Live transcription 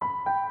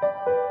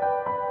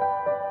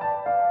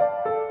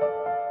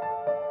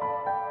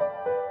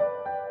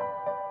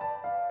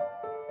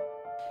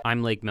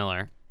I'm Lake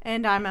Miller.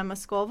 And I'm Emma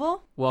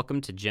Scoville. Welcome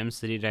to Gem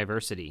City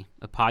Diversity,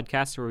 a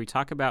podcast where we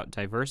talk about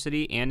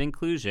diversity and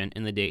inclusion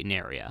in the Dayton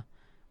area.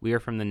 We are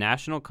from the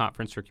National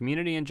Conference for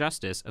Community and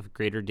Justice of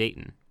Greater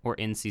Dayton, or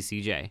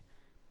NCCJ.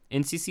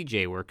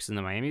 NCCJ works in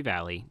the Miami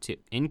Valley to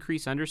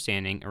increase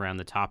understanding around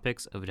the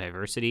topics of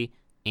diversity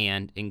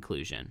and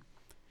inclusion.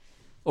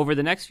 Over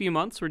the next few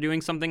months, we're doing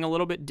something a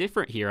little bit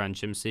different here on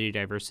Gem City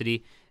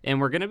Diversity,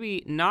 and we're going to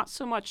be not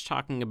so much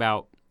talking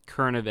about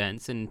current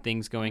events and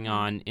things going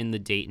on in the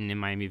Dayton and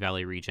Miami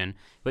Valley region,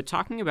 but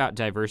talking about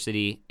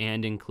diversity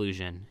and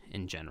inclusion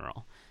in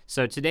general.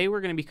 So today we're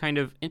going to be kind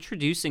of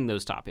introducing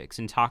those topics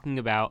and talking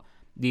about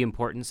the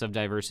importance of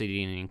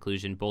diversity and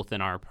inclusion both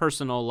in our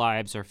personal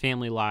lives, our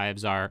family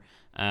lives, our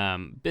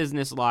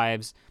business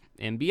lives,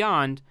 and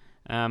beyond,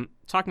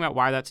 talking about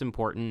why that's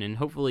important and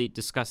hopefully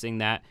discussing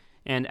that.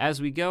 And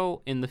as we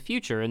go in the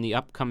future, in the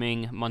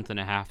upcoming month and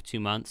a half, 2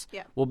 months,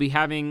 we'll be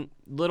having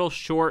little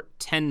short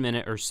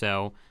 10-minute or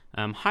so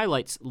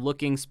highlights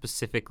looking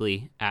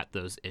specifically at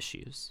those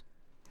issues.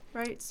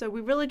 Right. So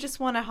we really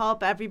just want to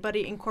help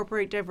everybody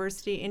incorporate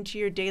diversity into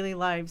your daily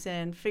lives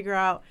and figure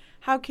out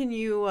how can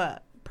you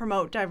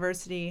promote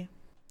diversity.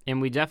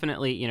 And we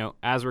definitely,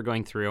 as we're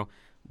going through,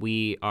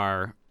 we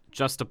are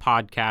just a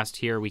podcast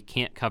here. We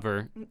can't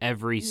cover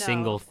every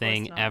single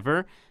thing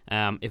ever.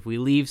 If we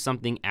leave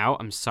something out,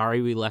 I'm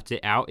sorry we left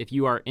it out. If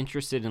you are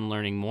interested in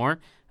learning more,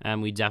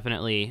 we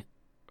definitely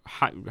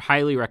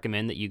highly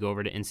recommend that you go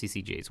over to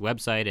NCCJ's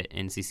website at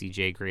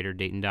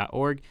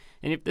nccjgreaterdayton.org.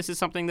 And if this is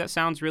something that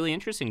sounds really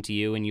interesting to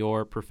you in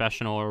your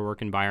professional or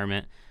work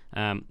environment,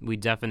 we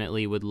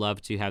definitely would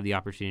love to have the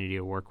opportunity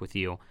to work with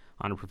you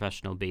on a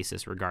professional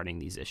basis regarding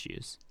these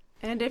issues.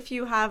 And if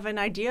you have an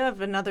idea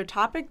of another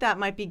topic that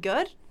might be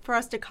good for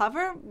us to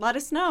cover, let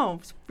us know.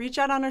 Reach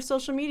out on our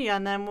social media,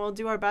 and then we'll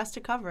do our best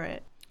to cover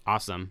it.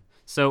 Awesome.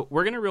 So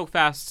we're going to real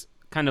fast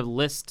kind of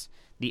list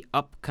the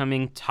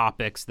upcoming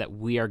topics that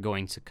we are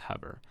going to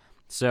cover.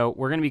 So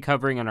we're going to be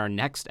covering on our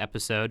next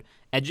episode,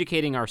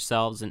 educating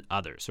ourselves and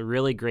others. A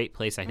really great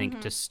place, I think,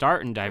 to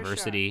start in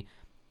diversity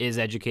is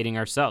educating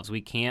ourselves.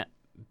 We can't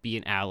be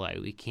an ally.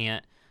 We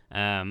can't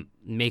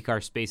make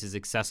our spaces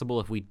accessible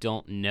if we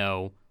don't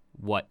know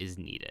what is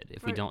needed,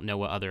 if we don't know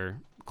what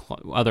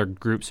other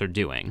groups are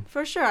doing.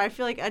 For sure. I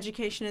feel like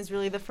education is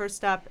really the first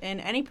step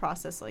in any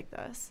process like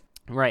this.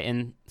 Right.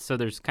 And so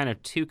there's kind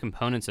of two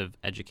components of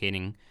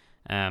educating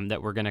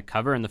that we're going to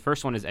cover. And the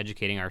first one is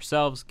educating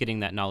ourselves, getting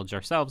that knowledge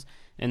ourselves.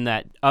 And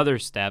that other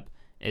step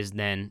is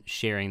then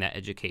sharing that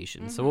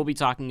education. So we'll be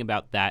talking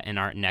about that in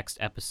our next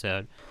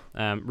episode.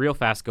 Real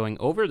fast, going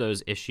over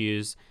those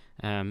issues.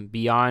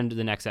 Beyond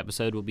the next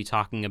episode, we'll be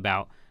talking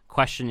about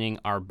questioning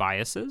our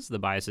biases, the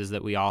biases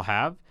that we all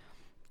have,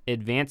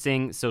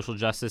 advancing social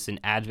justice and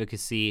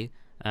advocacy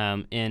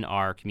in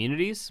our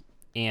communities,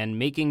 and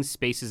making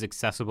spaces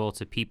accessible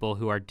to people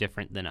who are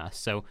different than us.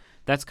 So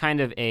that's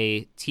kind of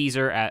a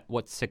teaser at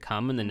what's to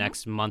come in the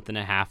next month and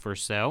a half or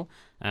so.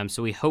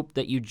 So we hope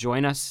that you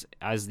join us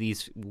as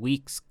these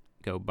weeks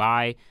go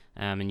by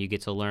and you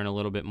get to learn a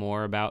little bit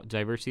more about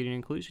diversity and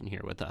inclusion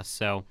here with us.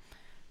 So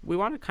we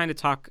want to kind of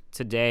talk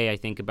today, I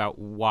think, about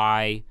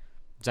why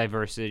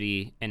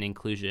diversity and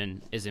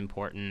inclusion is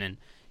important. And,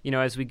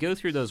 as we go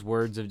through those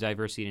words of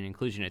diversity and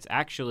inclusion, it's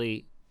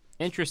actually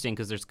interesting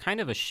because there's kind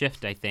of a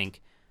shift, I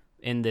think,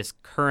 in this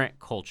current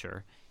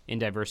culture in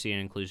diversity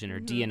and inclusion, or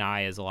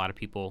D&I as a lot of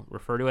people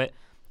refer to it,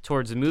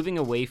 towards moving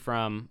away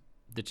from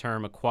the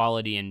term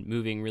equality and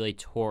moving really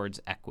towards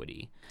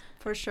equity.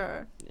 For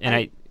sure.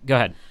 And go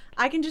ahead.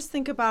 I can just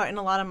think about in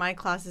a lot of my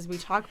classes, we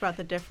talk about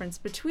the difference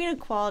between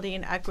equality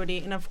and equity.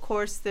 And of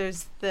course,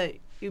 there's the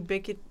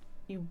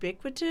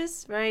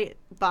ubiquitous, right,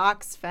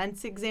 box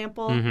fence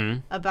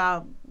example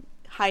about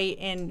height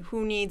and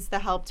who needs the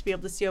help to be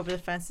able to see over the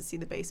fence to see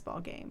the baseball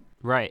game.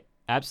 Right.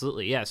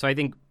 Absolutely. Yeah. So I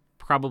think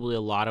probably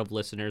a lot of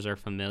listeners are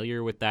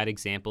familiar with that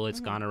example. It's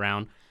gone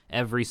around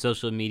every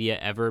social media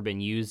ever, been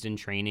used in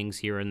trainings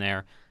here and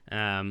there.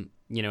 And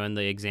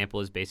the example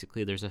is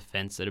basically there's a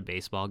fence at a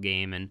baseball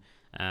game and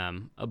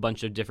a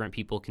bunch of different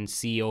people can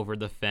see over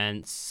the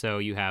fence. So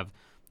you have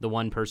the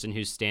one person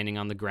who's standing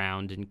on the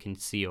ground and can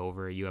see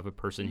over. You have a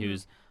person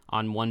who's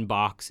on one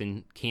box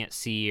and can't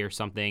see or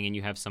something, and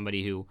you have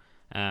somebody who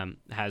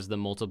has the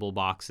multiple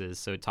boxes.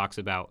 So it talks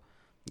about,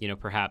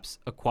 perhaps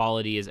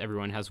equality is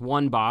everyone has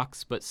one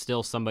box, but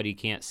still somebody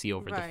can't see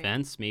over the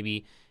fence.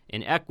 Maybe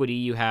in equity,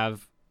 you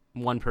have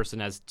one person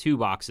has two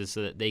boxes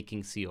so that they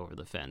can see over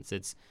the fence.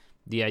 It's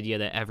the idea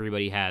that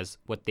everybody has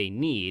what they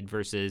need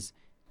versus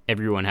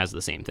everyone has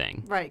the same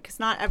thing. Right, because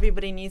not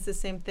everybody needs the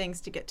same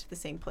things to get to the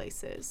same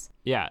places.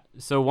 Yeah.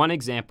 So one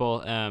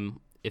example,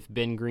 if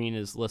Ben Green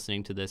is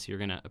listening to this, you're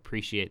going to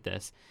appreciate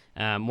this.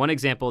 One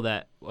example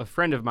that a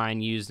friend of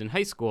mine used in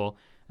high school,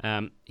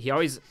 he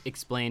always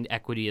explained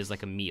equity as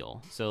like a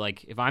meal. So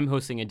like if I'm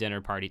hosting a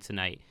dinner party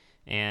tonight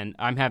and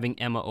I'm having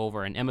Emma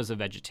over and Emma's a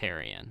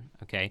vegetarian,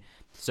 okay?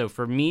 So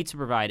for me to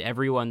provide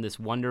everyone this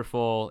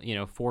wonderful,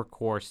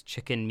 4-course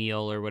chicken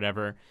meal or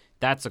whatever,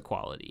 that's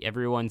equality.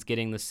 Everyone's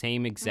getting the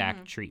same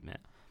exact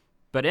treatment.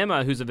 But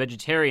Emma, who's a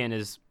vegetarian,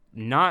 is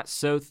not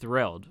so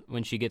thrilled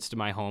when she gets to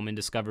my home and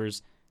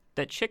discovers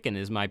that chicken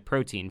is my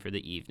protein for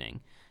the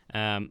evening.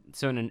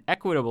 So in an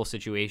equitable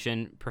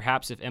situation,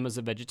 perhaps if Emma's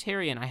a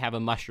vegetarian, I have a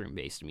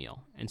mushroom-based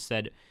meal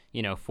instead,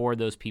 for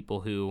those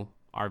people who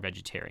are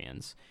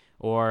vegetarians.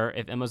 Or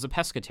if Emma's a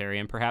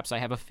pescatarian, perhaps I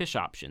have a fish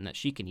option that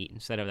she can eat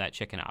instead of that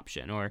chicken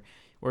option, or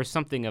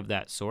something of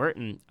that sort.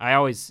 And I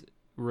always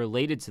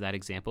related to that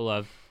example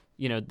of,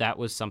 that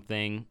was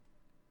something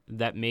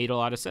that made a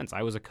lot of sense.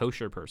 I was a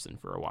kosher person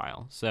for a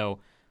while. So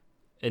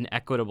an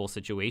equitable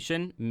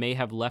situation may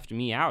have left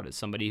me out as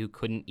somebody who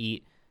couldn't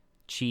eat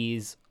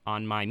cheese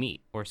on my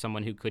meat, or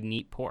someone who couldn't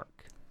eat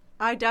pork.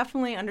 I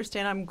definitely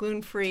understand. I'm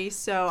gluten-free,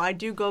 so I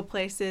do go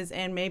places,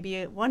 and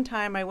maybe one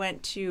time I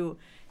went to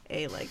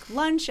a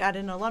lunch at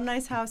an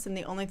alumni's house, and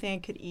the only thing I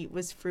could eat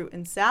was fruit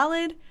and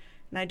salad,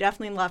 and I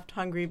definitely left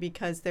hungry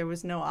because there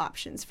was no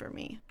options for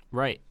me.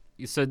 Right.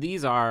 So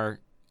these are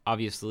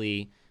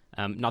obviously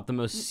not the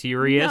most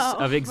serious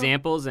of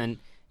examples, and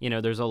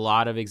there's a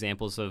lot of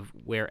examples of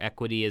where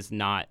equity is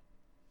not,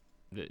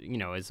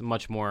 is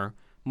much more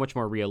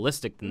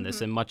realistic than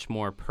this and much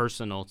more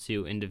personal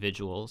to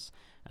individuals.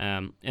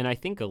 And I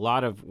think a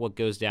lot of what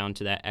goes down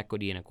to that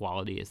equity and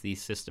equality is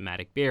these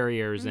systematic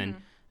barriers and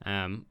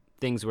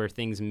things where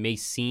things may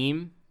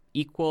seem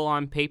equal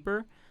on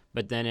paper,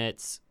 but then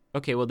it's,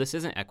 okay, well, this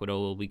isn't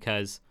equitable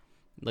because,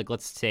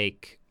 let's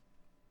take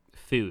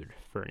food,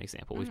 for an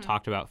example. We've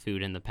talked about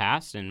food in the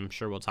past, and I'm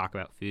sure we'll talk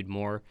about food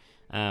more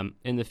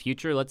in the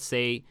future. Let's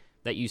say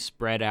that you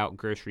spread out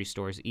grocery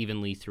stores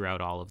evenly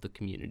throughout all of the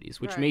communities,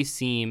 which may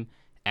seem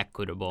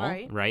equitable,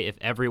 right? If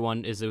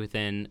everyone is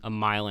within a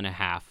mile and a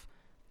half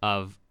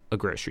of a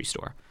grocery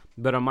store.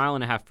 But a mile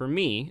and a half for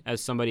me,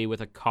 as somebody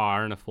with a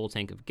car and a full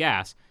tank of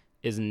gas,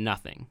 is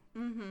nothing.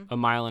 A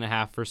mile and a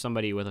half for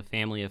somebody with a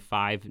family of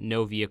 5,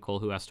 no vehicle,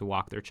 who has to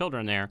walk their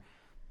children there,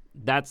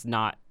 that's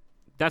not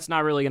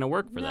really going to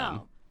work for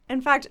them.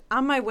 In fact,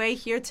 on my way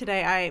here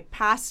today, I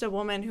passed a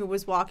woman who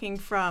was walking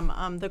from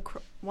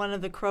one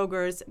of the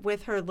Krogers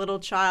with her little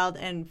child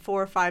and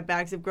 4 or 5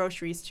 bags of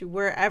groceries to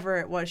wherever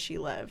it was she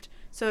lived.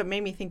 So it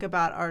made me think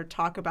about our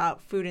talk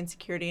about food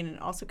insecurity, and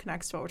it also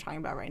connects to what we're talking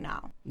about right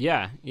now.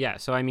 Yeah.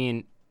 So, I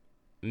mean,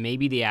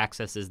 maybe the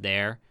access is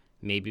there.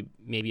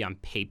 Maybe on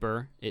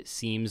paper it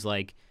seems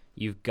like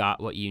you've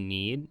got what you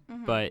need,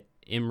 but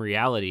in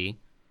reality,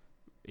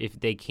 if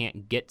they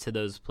can't get to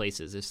those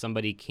places, if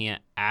somebody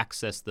can't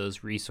access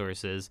those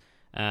resources,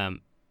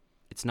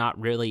 it's not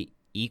really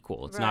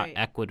equal. It's not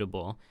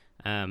equitable.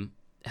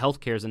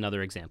 Healthcare is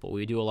another example.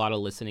 We do a lot of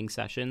listening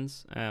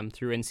sessions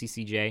through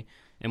NCCJ,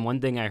 and one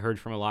thing I heard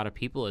from a lot of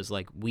people is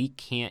we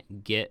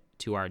can't get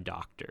to our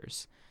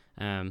doctors.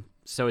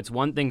 So it's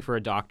one thing for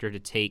a doctor to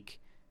take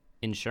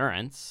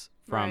insurance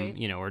from,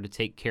 or to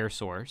take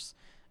CareSource.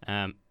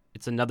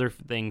 It's another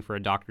thing for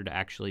a doctor to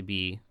actually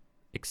be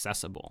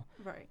accessible.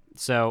 Right.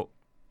 So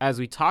as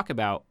we talk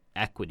about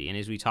equity and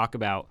as we talk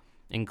about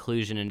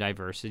inclusion and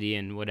diversity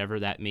and whatever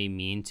that may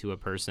mean to a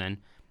person,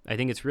 I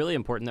think it's really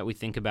important that we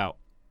think about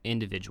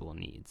individual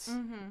needs.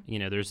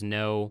 There's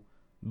no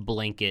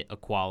blanket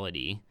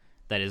equality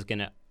that is going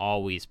to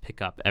always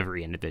pick up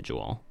every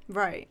individual.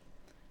 Right.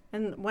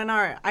 And when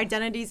our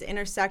identities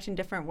intersect in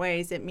different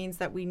ways, it means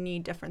that we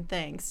need different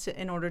things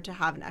in order to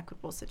have an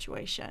equitable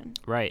situation.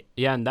 Right.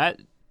 Yeah, and that,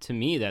 to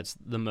me, that's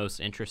the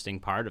most interesting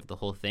part of the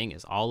whole thing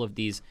is all of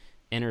these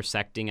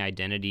intersecting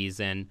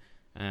identities and,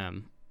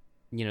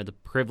 the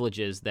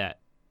privileges that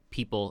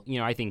people,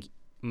 I think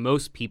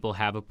most people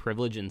have a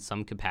privilege in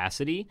some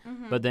capacity,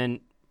 but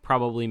then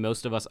probably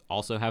most of us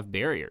also have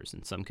barriers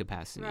in some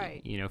capacity.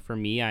 Right. For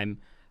me, I'm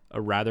a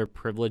rather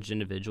privileged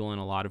individual in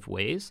a lot of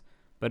ways,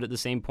 but at the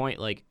same point,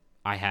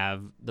 I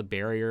have the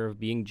barrier of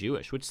being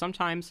Jewish, which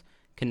sometimes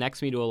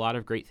connects me to a lot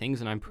of great things,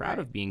 and I'm proud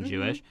of being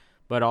Jewish,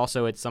 but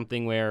also it's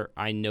something where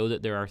I know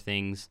that there are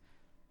things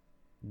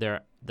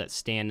there that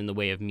stand in the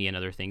way of me and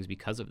other things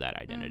because of that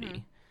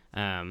identity.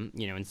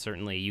 And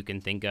certainly you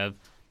can think of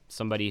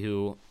somebody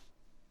who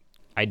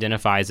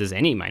identifies as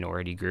any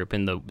minority group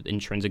and the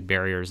intrinsic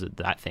barriers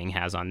that thing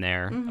has on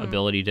their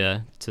ability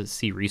to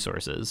see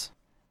resources.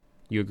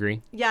 You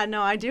agree? Yeah,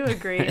 no, I do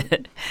agree.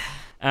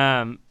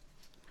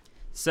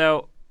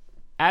 So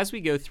as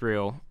we go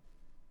through,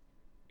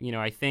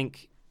 I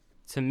think,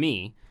 to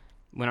me,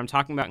 when I'm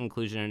talking about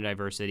inclusion and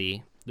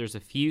diversity, there's a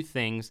few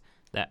things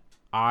that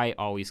I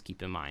always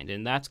keep in mind,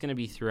 and that's going to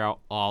be throughout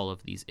all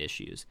of these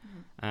issues.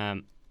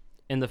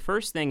 And the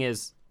first thing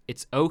is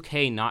it's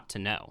okay not to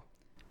know.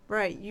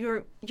 Right.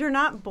 You're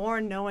not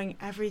born knowing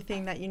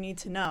everything that you need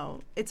to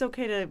know. It's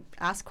okay to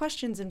ask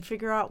questions and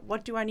figure out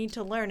what do I need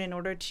to learn in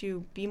order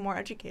to be more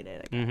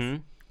educated, I guess.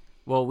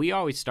 Well, we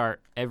always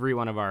start every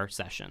one of our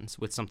sessions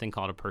with something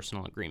called a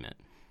personal agreement.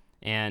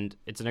 And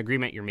it's an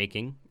agreement you're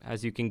making,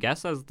 as you can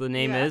guess, as the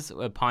name is,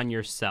 upon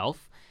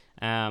yourself.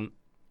 And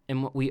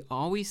what we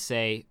always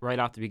say right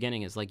off the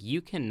beginning is, you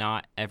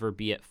cannot ever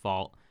be at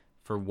fault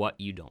for what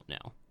you don't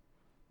know.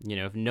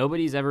 If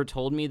nobody's ever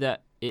told me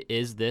that it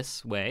is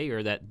this way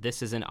or that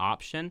this is an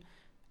option,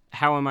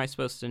 how am I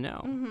supposed to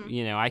know?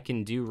 I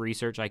can do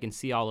research, I can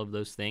see all of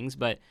those things,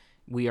 but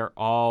we are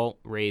all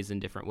raised in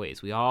different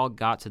ways. We all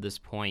got to this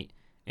point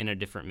in a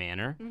different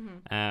manner.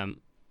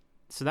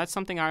 So that's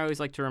something I always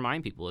like to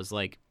remind people is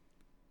like,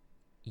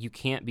 you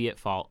can't be at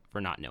fault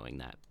for not knowing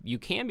that. You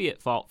can be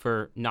at fault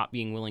for not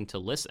being willing to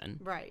listen,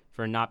 Right.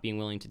 for not being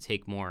willing to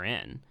take more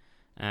in.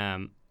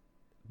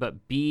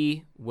 But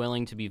be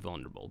willing to be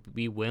vulnerable.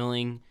 Be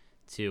willing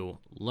to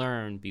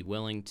learn. Be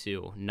willing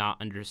to not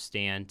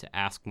understand, to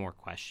ask more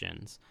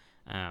questions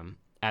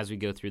as we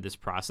go through this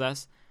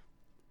process.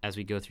 As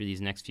we go through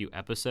these next few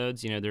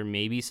episodes, there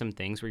may be some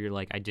things where you're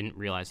like, I didn't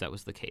realize that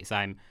was the case.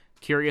 I'm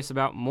curious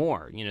about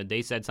more.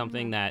 They said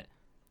something that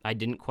I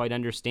didn't quite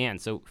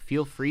understand. So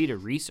feel free to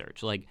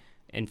research. Like,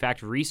 in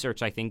fact,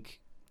 research, I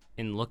think,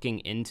 in looking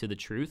into the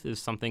truth is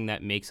something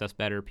that makes us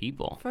better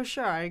people. For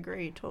sure. I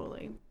agree.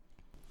 Totally.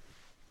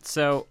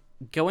 So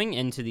going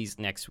into these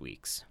next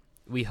weeks,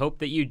 we hope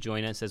that you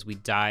join us as we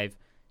dive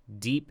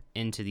deep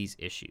into these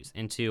issues,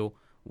 into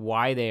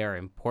why they are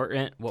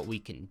important, what we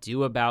can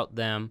do about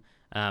them,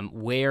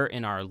 where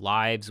in our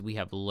lives we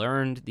have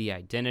learned the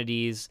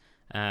identities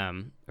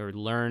or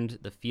learned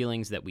the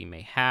feelings that we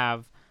may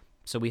have.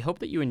 So we hope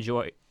that you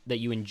enjoy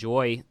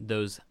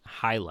those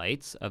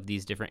highlights of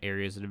these different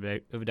areas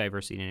of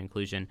diversity and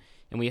inclusion,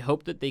 and we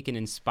hope that they can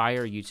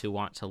inspire you to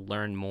want to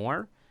learn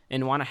more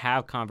and want to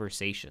have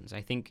conversations.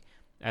 I think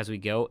as we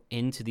go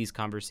into these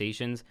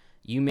conversations,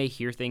 you may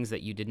hear things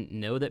that you didn't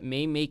know that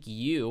may make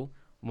you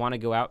want to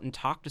go out and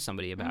talk to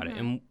somebody about it.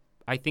 And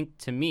I think,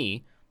 to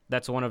me,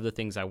 that's one of the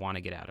things I want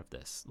to get out of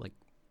this, like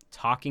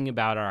talking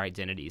about our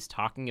identities,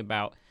 talking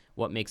about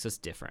what makes us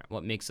different,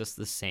 what makes us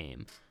the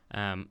same,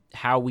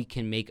 how we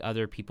can make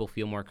other people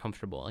feel more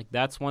comfortable. Like,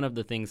 that's one of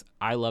the things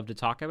I love to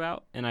talk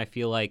about, and I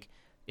feel like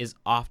is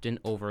often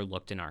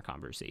overlooked in our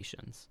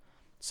conversations.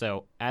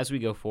 So as we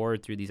go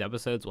forward through these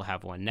episodes, we'll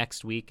have one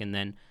next week and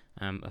then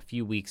a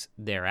few weeks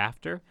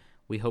thereafter.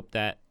 We hope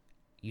that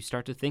you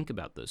start to think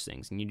about those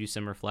things and you do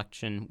some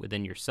reflection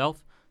within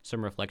yourself,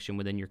 some reflection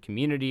within your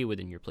community,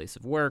 within your place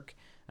of work,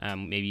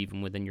 maybe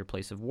even within your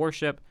place of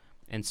worship,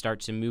 and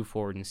start to move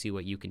forward and see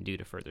what you can do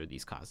to further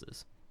these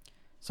causes.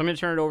 So I'm going to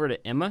turn it over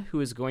to Emma, who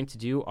is going to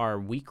do our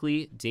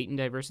weekly Dayton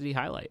Diversity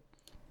Highlight.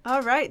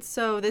 All right,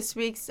 so this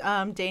week's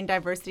Dayton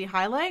Diversity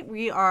Highlight,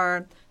 we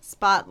are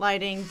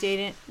spotlighting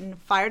Dayton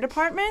Fire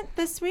Department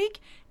this week,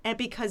 and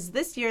because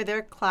this year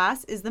their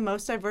class is the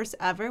most diverse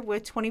ever,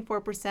 with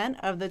 24%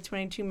 of the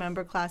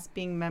 22-member class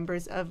being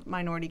members of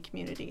minority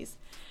communities.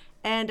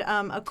 And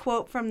a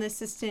quote from the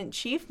Assistant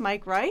Chief,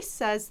 Mike Rice,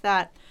 says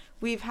that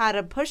we've had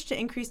a push to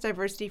increase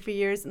diversity for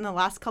years. In the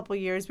last couple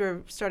of years,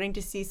 we're starting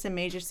to see some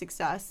major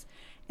success,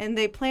 and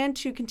they plan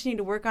to continue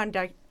to work on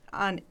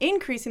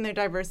increasing their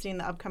diversity in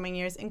the upcoming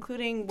years,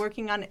 including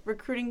working on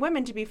recruiting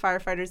women to be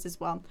firefighters as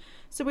well.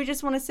 So we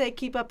just want to say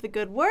keep up the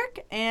good work,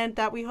 and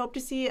that we hope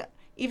to see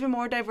even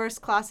more diverse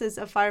classes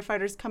of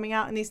firefighters coming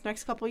out in these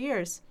next couple of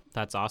years.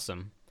 That's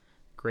awesome.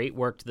 Great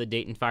work to the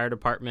Dayton Fire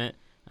Department.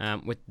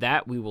 With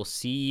that, we will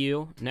see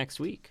you next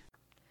week.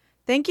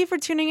 Thank you for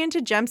tuning in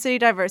to Gem City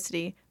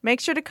Diversity. Make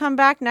sure to come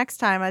back next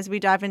time as we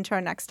dive into our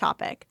next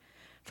topic.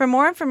 For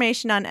more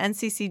information on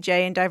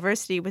NCCJ and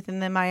diversity within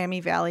the Miami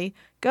Valley,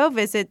 go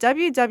visit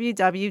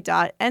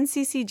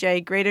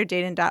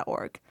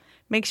www.nccjgreaterdayton.org.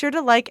 Make sure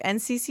to like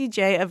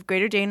NCCJ of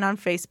Greater Dayton on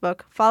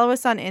Facebook, follow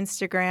us on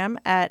Instagram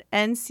at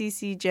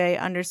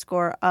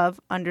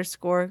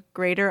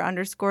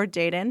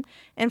NCCJ_of_greater_Dayton,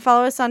 and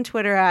follow us on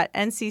Twitter at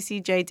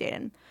NCCJ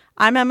Dayton.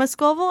 I'm Emma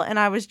Scoville, and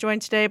I was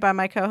joined today by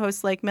my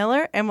co-host Lake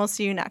Miller, and we'll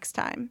see you next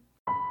time.